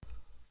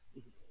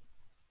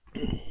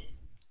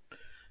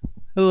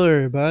Hello,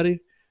 everybody.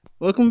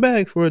 Welcome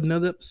back for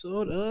another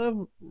episode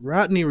of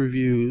Rodney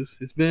Reviews.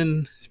 It's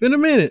been a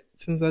minute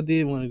since I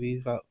did one of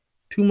these. About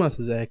 2 months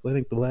exactly. I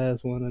think the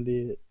last one I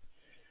did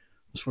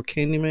was for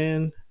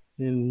Candyman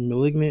and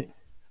Malignant.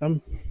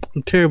 I'm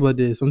I'm terrible at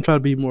this. I'm trying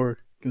to be more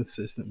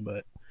consistent,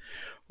 but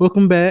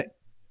welcome back.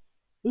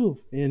 Ooh,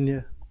 and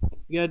yeah,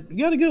 we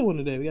got a good one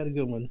today. We got a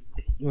good one.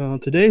 Well,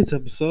 today's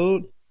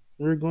episode,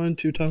 we're going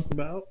to talk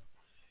about.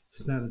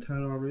 It's not a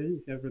title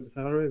already. You have read the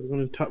title already.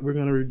 We're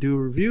going to do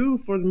a review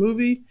for the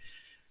movie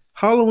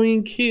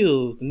Halloween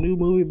Kills, the new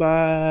movie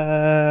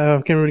by I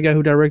can't remember the guy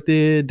who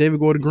directed David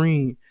Gordon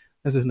Green.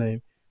 That's his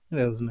name.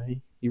 That was his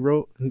name. He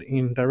wrote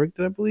and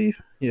directed, I believe.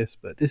 Yes,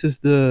 but this is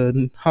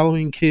the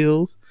Halloween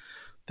Kills,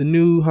 the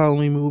new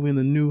Halloween movie and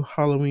the new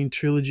Halloween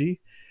trilogy,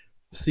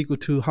 sequel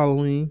to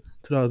Halloween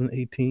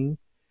 2018,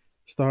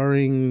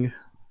 starring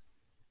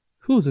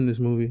who's in this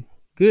movie?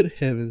 Good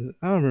heavens,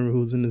 I don't remember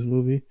who's in this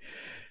movie.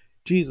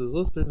 Jesus,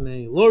 what's her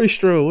name? Laurie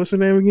Strode. What's her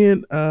name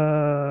again?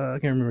 I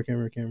can't remember. Can't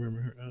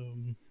remember.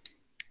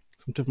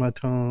 Some tip of my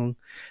tongue.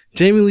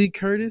 Jamie Lee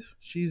Curtis,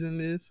 she's in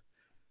this,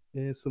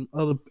 and some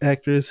other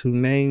actors whose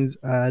names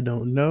I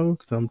don't know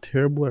because I'm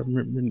terrible at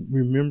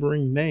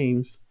remembering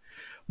names.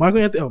 Michael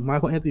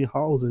Anthony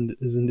Hall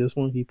is in this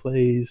one. He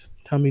plays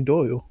Tommy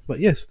Doyle. But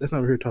yes, that's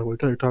not what we're here to talk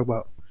about. We're here to talk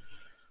about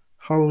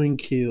Halloween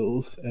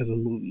Kills as a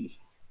movie.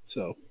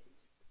 So,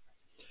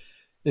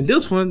 in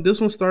this one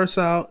starts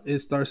out. It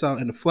starts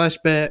out in a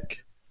flashback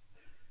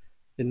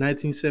in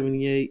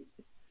 1978,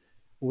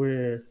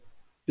 where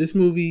this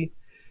movie.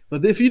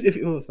 But if you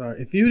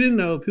didn't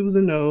know, people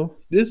didn't know,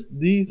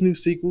 these new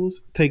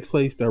sequels take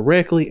place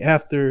directly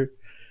after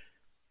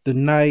the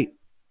night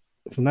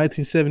from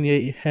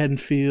 1978 in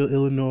Haddonfield,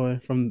 Illinois.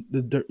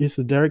 It's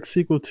a direct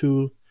sequel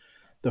to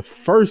the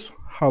first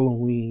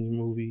Halloween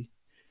movie.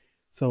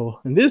 So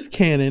in this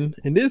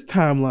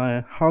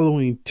timeline,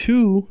 Halloween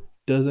 2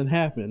 doesn't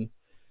happen.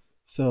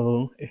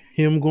 So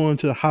him going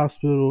to the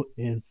hospital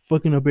and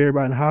fucking up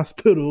everybody in the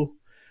hospital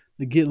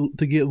to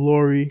get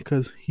Lori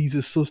because he's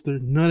his sister.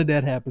 None of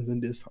that happens in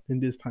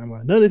this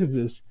timeline. None of it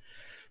exists.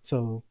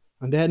 So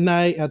on that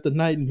night, at the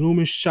night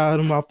Loomis shot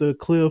him off the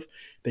cliff,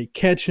 they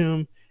catch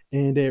him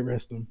and they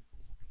arrest him.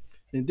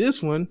 In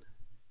this one,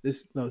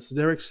 it's a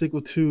direct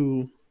sequel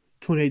to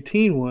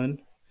 2018 one.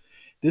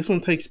 This one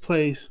takes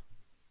place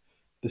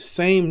the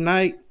same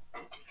night,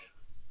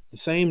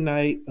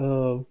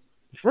 of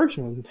the first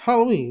one,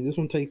 Halloween. This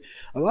one takes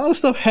a lot of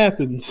stuff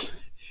happens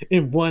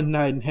in one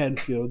night in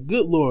Haddonfield.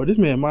 Good lord, this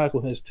man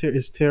Michael is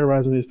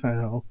terrorizing his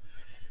town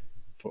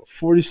for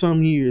 40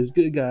 some years.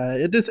 Good guy.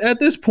 At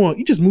this point,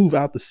 you just move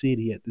out the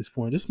city. At this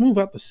point, just move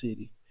out the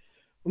city.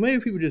 Well,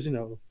 maybe people just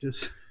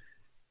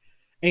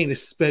ain't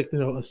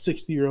expecting a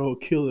 60-year-old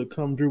killer to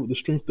come through with the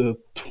strength of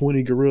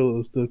 20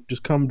 gorillas to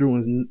just come through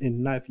and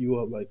knife you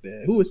up like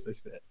that. Who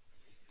expects that?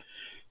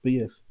 But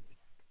yes,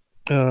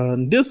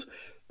 this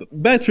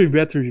back to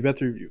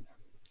review.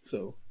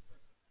 So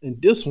in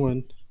this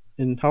one,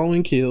 in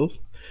Halloween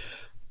Kills,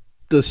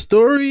 the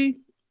story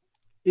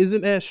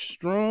isn't as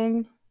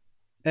strong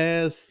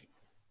as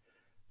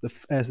the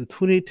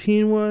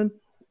 2018 one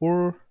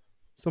or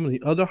some of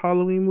the other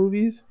Halloween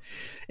movies.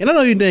 And I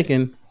know you're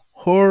thinking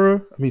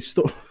horror. I mean,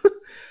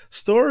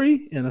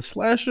 story and a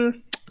slasher.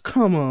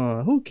 Come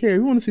on, who cares?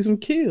 We want to see some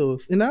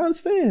kills, and I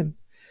understand.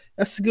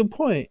 That's a good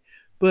point.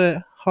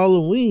 But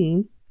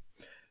Halloween,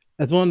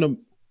 as one of the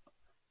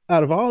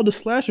out of all the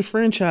slasher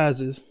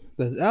franchises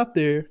that's out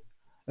there,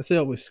 I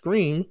say with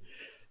Scream,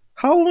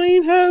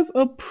 Halloween has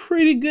a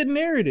pretty good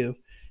narrative.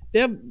 They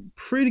have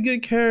pretty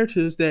good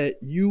characters that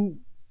you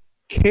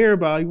care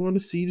about. You want to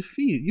see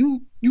defeated.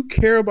 You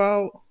care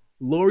about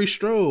Laurie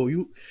Strode.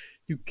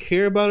 You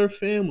care about her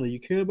family. You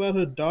care about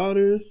her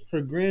daughters,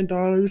 her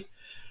granddaughters,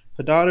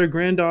 her daughter,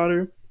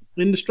 granddaughter,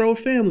 in the Strode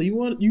family. You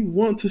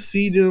want to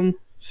see them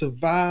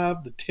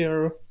survive the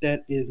terror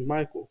that is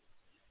Michael.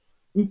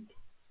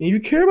 And you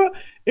care about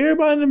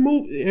everybody in the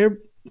movie,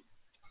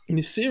 in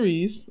the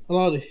series. A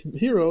lot of the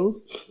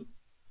heroes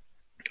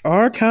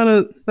are kind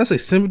of, let's say,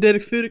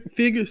 sympathetic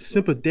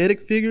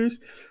figures,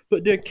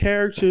 but they're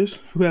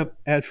characters who have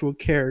actual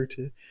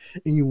character,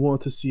 and you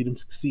want to see them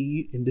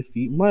succeed and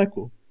defeat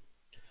Michael.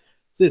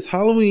 So it's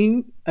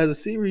Halloween as a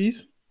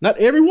series, not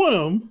every one of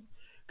them,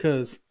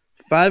 because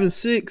 5 and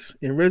 6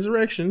 in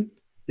Resurrection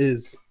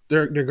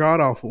they're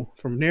god awful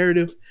from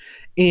narrative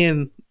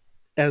and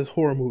as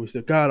horror movies.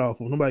 They're god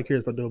awful. Nobody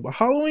cares about those. But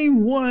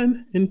Halloween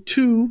 1 and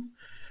 2,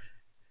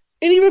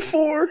 and even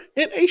 4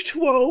 and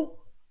H2O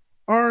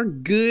are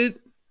good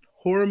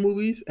horror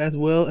movies as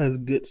well as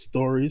good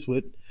stories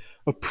with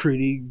a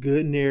pretty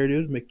good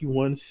narrative to make you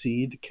want to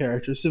see the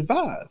characters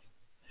survive.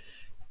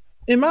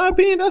 In my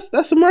opinion,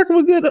 that's a mark of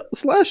a good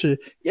slasher.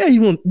 Yeah,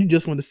 you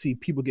just want to see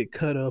people get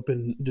cut up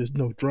and just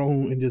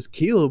thrown and just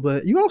killed,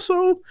 but you just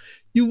want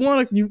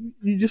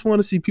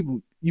to see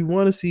people. You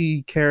want to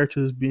see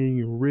characters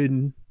being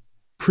written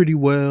pretty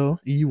well.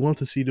 You want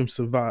to see them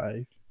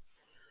survive.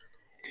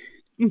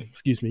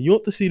 Excuse me. You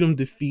want to see them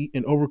defeat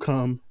and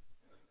overcome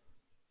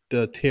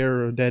the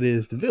terror that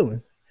is the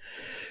villain.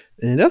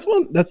 And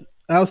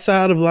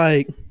outside of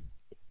like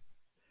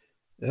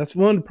that's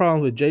one of the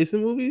problems with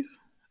Jason movies.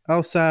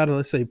 Outside of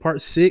let's say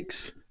part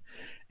 6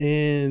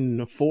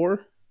 and 4,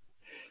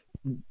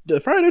 the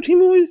Friday 13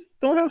 movies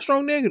don't have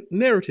strong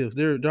narratives.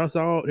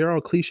 They're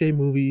all cliche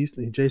movies.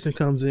 And Jason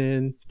comes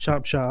in,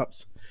 chop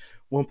chops,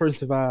 one person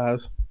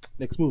survives,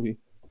 next movie.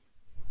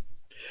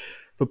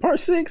 But part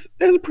 6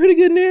 has a pretty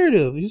good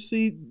narrative. You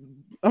see,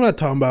 I'm not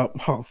talking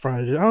about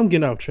Friday. I'm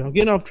getting off track. I'm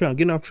getting off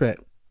track.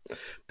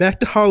 Back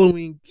to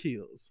Halloween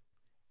Kills.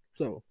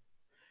 So,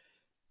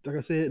 like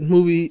I said, the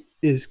movie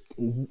is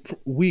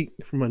weak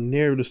from a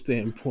narrative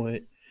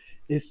standpoint.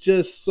 It's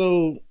just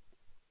so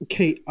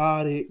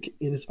chaotic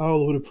and it's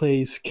all over the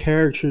place.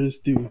 Characters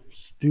do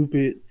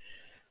stupid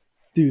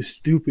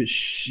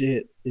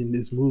shit in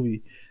this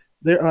movie.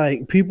 They're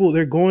like people.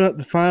 They're going out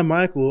to find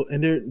Michael,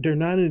 and they're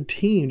not in a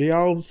team. They're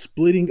all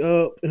splitting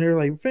up, and they're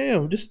like,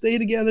 "Fam, just stay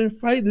together and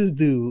fight this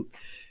dude."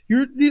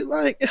 You're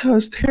like, oh,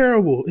 it's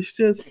terrible. It's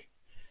just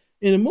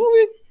in a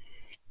movie.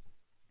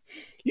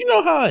 You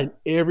know how in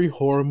every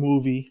horror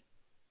movie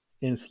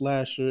and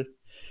slasher,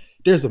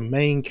 there's a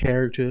main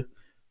character.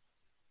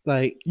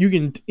 Like you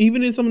can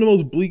even in some of the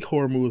most bleak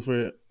horror movies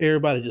where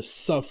everybody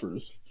just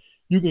suffers,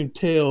 you can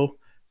tell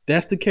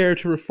that's the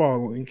character we're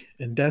following,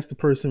 and that's the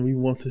person we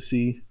want to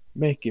see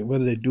make it,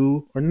 whether they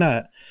do or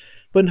not.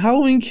 But in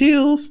Halloween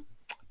Kills,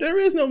 there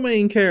is no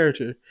main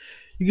character.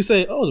 You can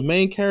say, oh, the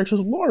main character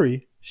is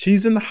Laurie.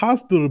 She's in the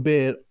hospital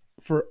bed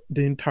for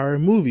the entire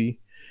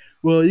movie.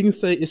 Well, you can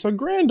say it's her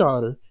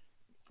granddaughter.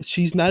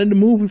 She's not in the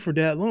movie for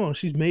that long.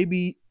 She's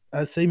maybe,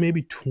 I'd say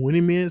maybe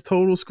 20 minutes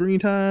total screen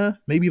time,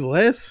 maybe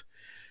less.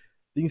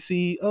 You can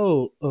see,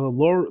 oh,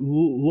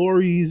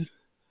 Laurie's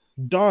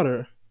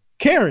daughter,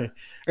 Karen.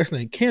 That's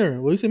name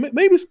Karen. Well, you say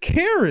maybe it's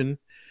Karen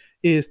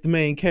is the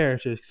main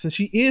character since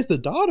she is the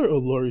daughter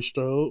of Laurie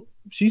Strode.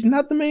 She's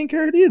not the main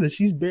character either.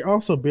 She's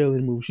also barely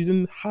in the movie. She's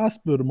in the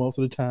hospital most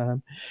of the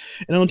time,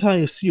 and the only time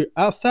you see her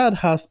outside the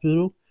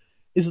hospital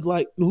is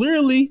like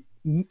literally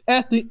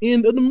at the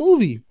end of the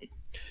movie.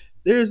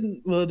 There's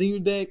well, then you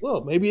think,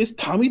 well, maybe it's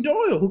Tommy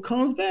Doyle who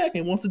comes back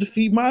and wants to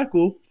defeat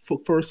Michael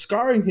for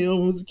scarring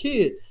him as a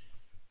kid.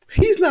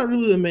 He's not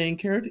really the main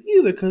character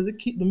either because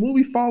the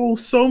movie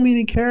follows so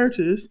many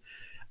characters.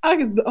 I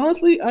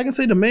can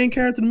say the main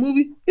character of the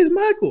movie is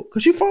Michael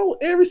because you follow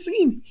every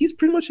scene. He's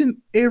pretty much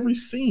in every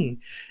scene,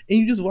 and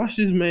you just watch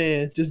this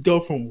man just go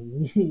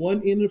from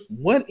one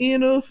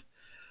end of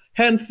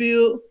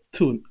Haddonfield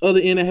to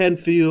another end of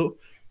Haddonfield,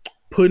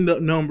 putting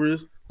up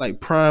numbers like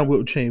prime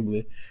Wilt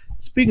Chamberlain.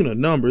 Speaking of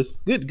numbers,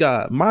 good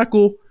God,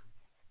 Michael,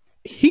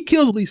 he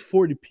kills at least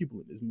 40 people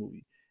in this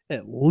movie.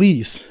 At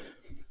least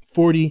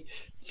 40,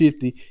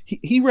 50.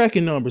 He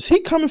reckoned numbers.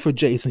 He coming for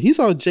Jason. He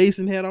saw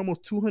Jason had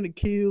almost 200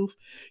 kills.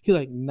 He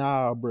like,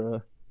 nah,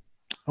 bro.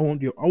 I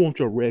want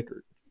your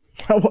record.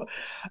 I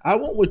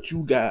want what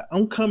you got.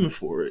 I'm coming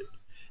for it.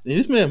 And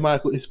this man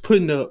Michael has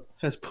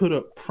put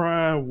up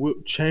prime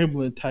Wilt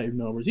Chamberlain type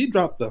numbers. He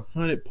dropped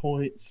 100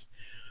 points,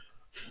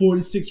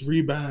 46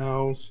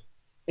 rebounds,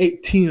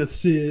 18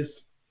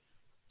 assists,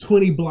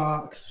 20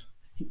 blocks.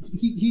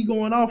 He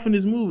going off in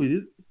this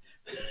movie.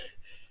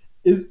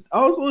 It's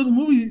also this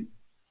movie.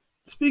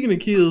 Speaking of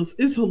kills,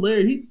 it's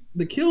hilarious.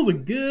 The kills are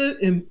good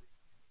and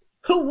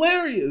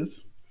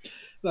hilarious.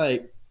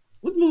 Like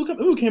what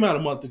movie came out a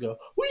month ago?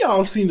 We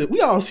all seen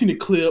the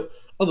clip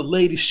of the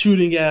lady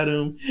shooting at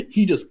him.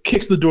 He just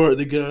kicks the door at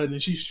the gun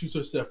and she shoots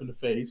herself in the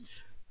face.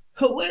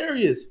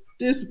 Hilarious.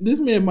 This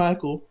man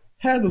Michael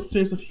has a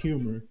sense of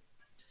humor.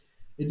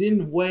 It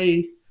didn't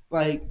weigh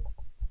like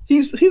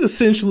he's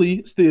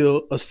essentially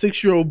still a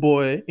 6-year-old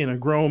boy in a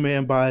grown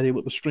man body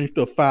with the strength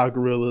of 5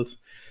 gorillas.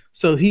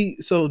 So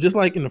just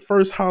like in the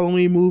first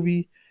Halloween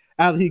movie,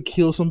 after he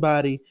kills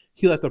somebody,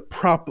 he like to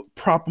prop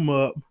him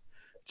up,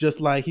 just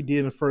like he did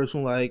in the first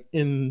one. Like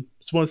in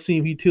this one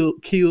scene, he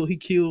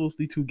kills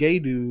the two gay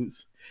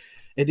dudes,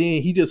 and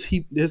then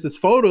he there's this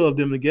photo of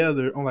them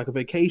together on like a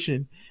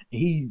vacation, and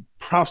he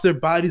props their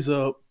bodies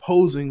up,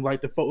 posing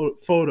like the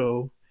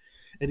photo,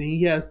 and then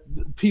he has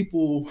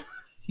people.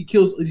 He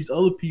kills these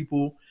other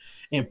people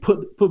and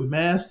put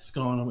masks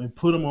on them and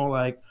put them on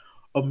like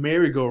a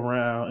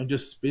merry-go-round and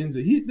just spins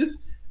it. This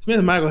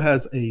man Michael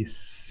has a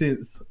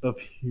sense of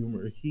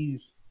humor.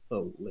 He's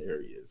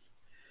hilarious.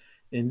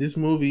 And this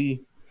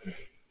movie,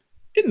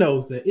 it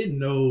knows that. It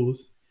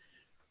knows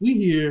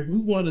we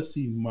want to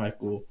see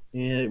Michael.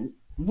 And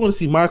we want to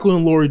see Michael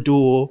and Laurie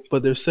duel,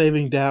 but they're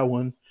saving that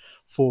one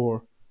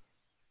for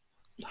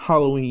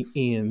Halloween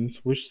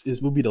Ends,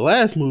 will be the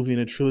last movie in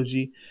the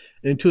trilogy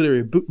until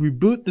they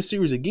reboot the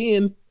series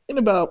again in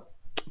about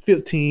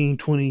 15,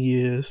 20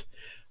 years.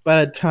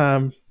 By that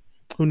time,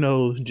 who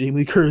knows? Jamie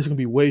Lee Curtis is gonna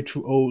be way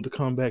too old to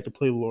come back to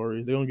play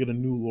Laurie. They don't get a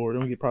new Laurie.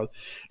 They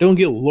don't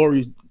get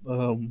Laurie's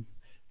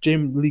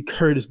Jamie Lee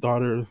Curtis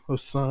daughter or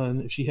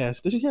son. If she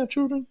has, does she have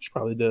children? She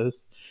probably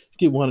does.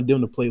 Get one of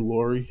them to play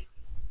Laurie,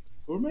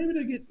 or maybe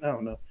they get. I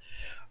don't know.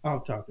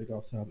 Off topic.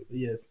 But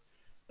yes.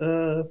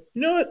 You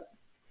know what?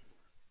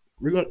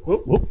 We're going.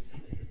 Whoop, whoop.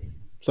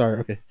 Sorry.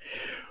 Okay.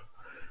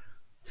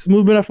 It's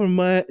moving up from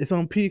Mutt. It's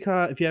on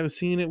Peacock. If you haven't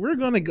seen it, we're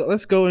gonna go.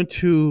 Let's go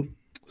into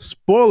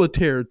spoiler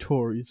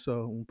territory.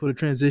 So we'll put a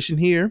transition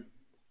here.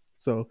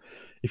 So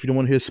if you don't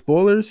want to hear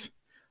spoilers,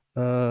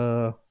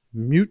 uh,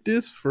 mute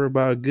this for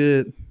about a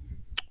good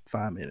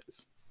 5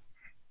 minutes.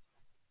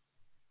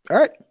 All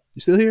right,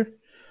 you still here?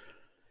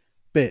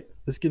 Bet.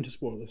 Let's get into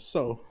spoilers.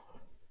 So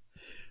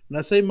when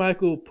I say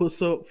Michael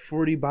puts up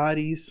 40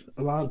 bodies,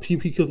 a lot of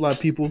people, he kills a lot of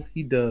people.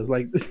 He does.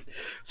 Like,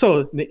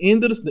 so the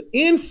end of this, the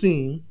end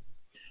scene,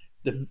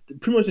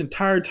 pretty much the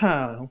entire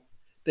time,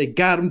 they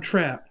got him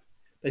trapped.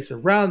 They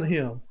surrounded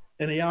him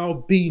and they all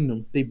beating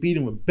him. They beat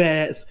him with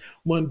bats.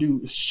 One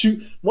dude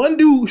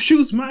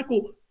shoots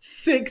Michael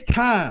 6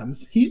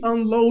 times. He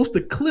unloads the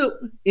clip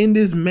in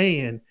this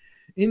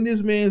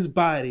man's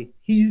body.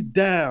 He's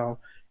down.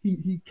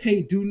 He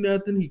can't do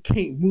nothing. He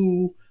can't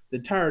move. The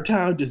entire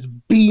time just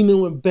beating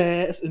him with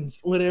bats and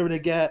whatever they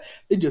got.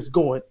 They're just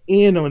going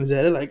in on his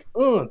ass. They're like,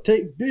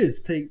 take this,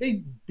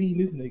 they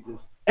beating this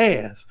nigga's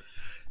ass.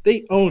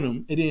 They own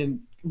him. And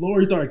then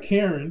Lori started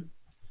caring.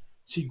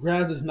 She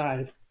grabs his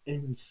knife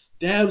and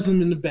stabs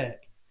him in the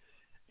back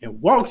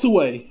and walks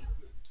away.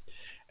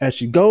 As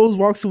she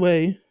walks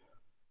away,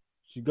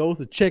 she goes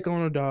to check on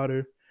her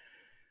daughter.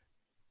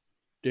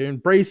 They're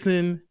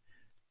embracing.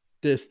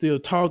 They're still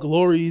talking.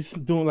 Lori's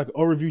doing like an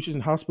overview. She's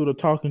in hospital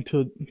talking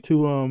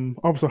to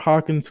Officer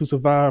Hawkins, who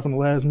survived from the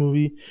last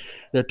movie.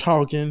 They're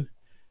talking,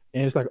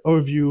 and it's like an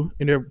overview,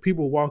 and there are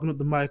people walking up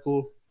to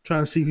Michael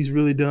trying to see if he's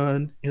really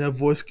done, and her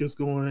voice gets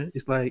going.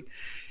 It's like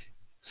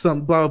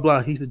some blah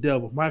blah. He's the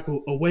devil.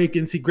 Michael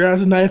awakens. He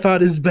grabs a knife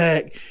out his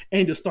back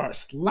and just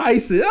starts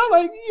slicing.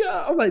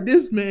 I'm like,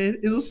 this man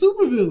is a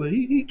supervillain.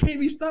 He can't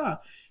be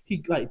stopped.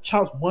 He like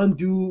chops one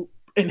dude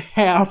in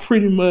half,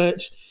 pretty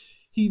much.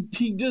 He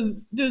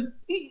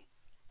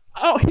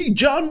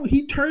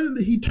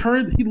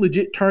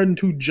legit turned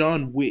into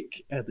John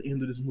Wick at the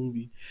end of this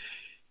movie.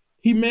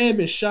 He man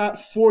been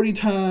shot 40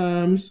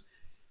 times,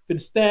 been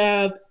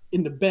stabbed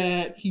in the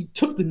back. He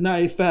took the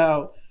knife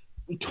out.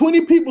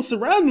 20 people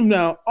surround him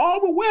now, all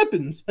with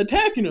weapons,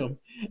 attacking him.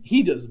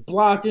 He just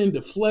blocking,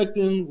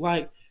 deflecting,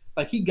 like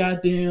he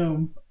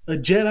goddamn a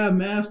Jedi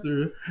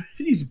master.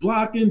 He's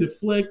blocking,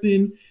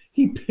 deflecting,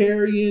 he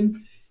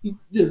parrying.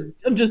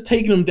 I'm just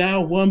taking them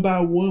down one by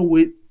one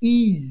with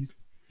ease.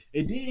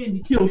 And then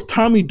he kills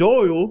Tommy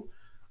Doyle,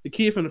 the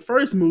kid from the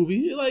first movie.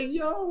 You're like,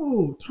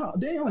 yo,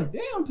 damn,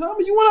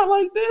 Tommy, you went out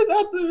like this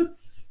after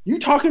you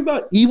talking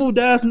about Evil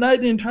Dies Night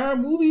the entire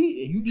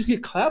movie, and you just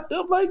get clapped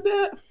up like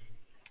that?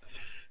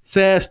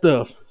 Sad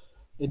stuff.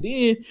 And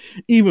then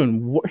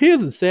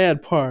here's the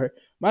sad part.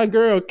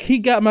 He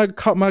got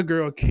caught my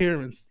girl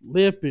Karen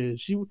slipping.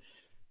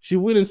 She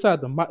went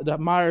inside the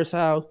Myers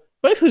house.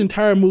 Basically, the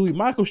entire movie,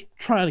 Michael's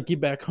trying to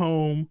get back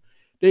home.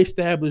 They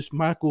established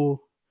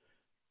Michael,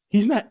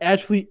 he's not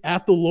actually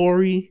after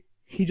Lori.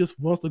 He just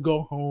wants to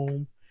go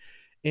home.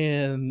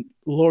 And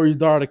Lori's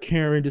daughter,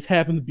 Karen, just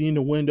happened to be in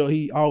the window.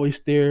 He always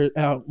stared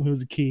out when he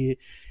was a kid.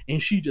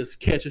 And she just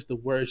catches the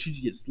word. She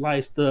gets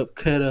sliced up,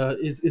 cut up.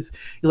 You're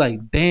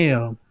like,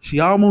 damn, she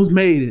almost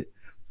made it.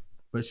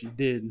 But she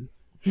didn't.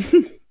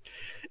 And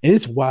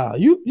it's wild.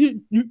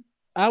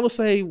 I would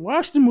say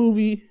watch the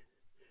movie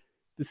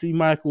to see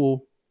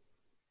Michael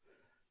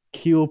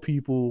kill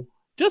people.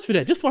 Just for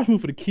that, just watch them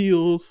for the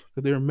kills,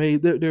 because they're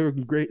amazing. They're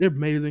great. They're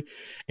amazing,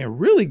 and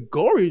really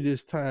gory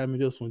this time.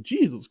 And this one,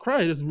 Jesus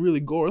Christ, it's really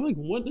gory. Like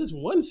there's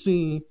one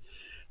scene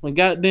when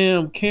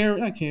goddamn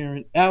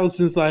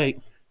Allison's like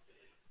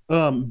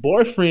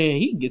boyfriend,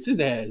 he gets his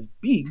ass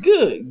beat.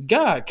 Good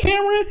God,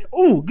 Cameron.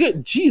 Oh,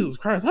 good Jesus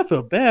Christ, I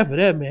feel bad for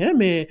that man. That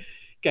man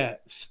got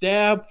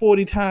stabbed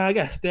 40 times.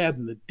 Got stabbed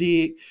in the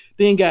dick.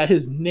 Then got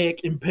his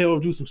neck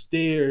impaled through some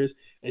stairs.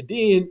 And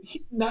then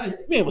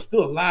man was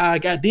still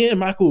alive. Goddamn,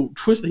 Michael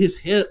twisted his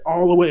head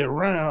all the way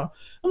around.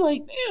 I'm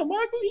like, damn,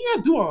 Michael, you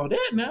gotta do all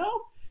that now.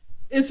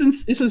 It's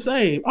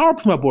insane. I'll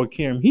put my boy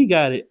Cameron. He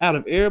got it out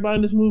of everybody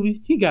in this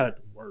movie. He got it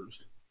the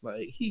worst.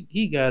 Like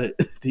he got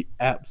it the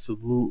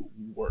absolute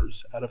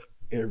worst out of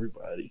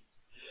everybody.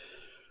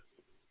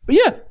 But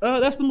yeah,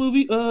 that's the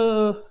movie.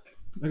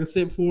 Like I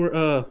said before,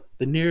 the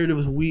narrative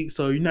is weak,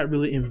 so you're not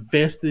really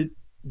invested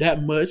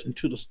that much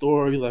into the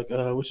story. Like,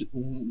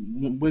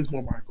 when's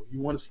more Michael? You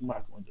want to see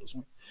Michael in this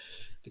one.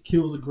 The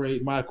kills are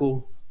great.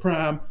 Michael,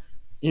 prime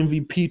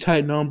MVP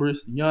type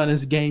numbers.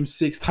 Giannis game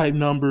 6 type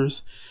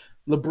numbers.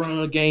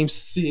 LeBron game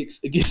 6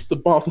 against the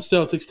Boston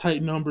Celtics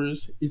type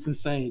numbers. It's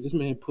insane. This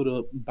man put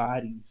up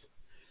bodies.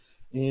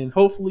 And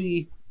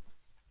hopefully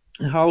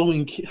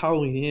Halloween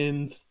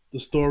ends. The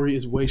story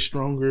is way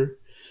stronger.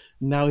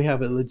 Now we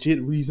have a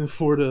legit reason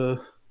for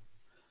the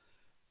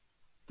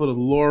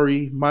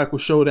Lori Michael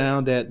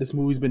showdown that this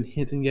movie's been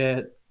hinting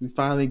at. We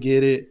finally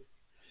get it,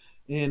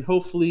 and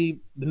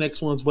hopefully the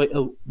next one's way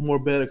more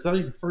better. Because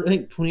I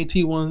think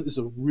 2018 one is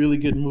a really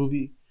good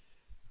movie.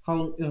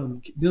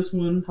 This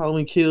one,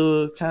 Halloween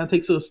Kill, kind of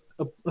takes a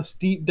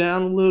steep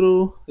down a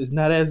little. It's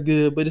not as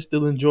good, but it's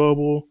still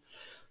enjoyable.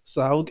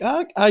 So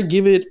I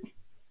give it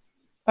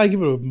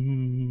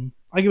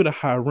a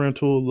high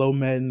rental, low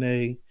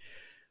matinee.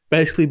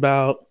 Basically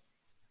about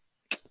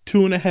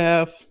two and a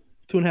half,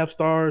 2.5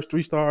 stars,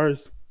 3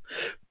 stars,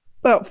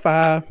 about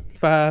five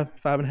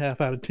and a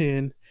half out of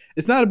 10.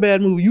 It's not a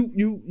bad movie.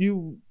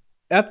 You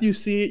after you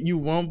see it, you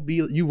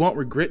won't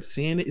regret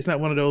seeing it. It's not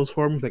one of those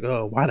horror movies like,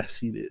 oh, why did I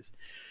see this?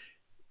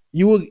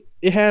 You will.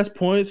 It has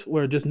points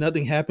where just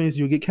nothing happens.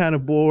 You'll get kind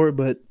of bored,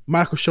 but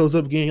Michael shows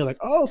up again. You're like,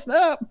 oh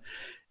snap,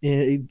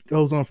 and it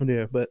goes on from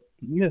there. But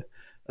yeah,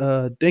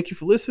 thank you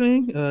for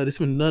listening. This has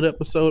been another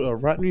episode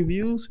of Rotten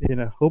Reviews,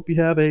 and I hope you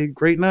have a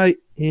great night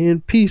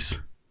and peace.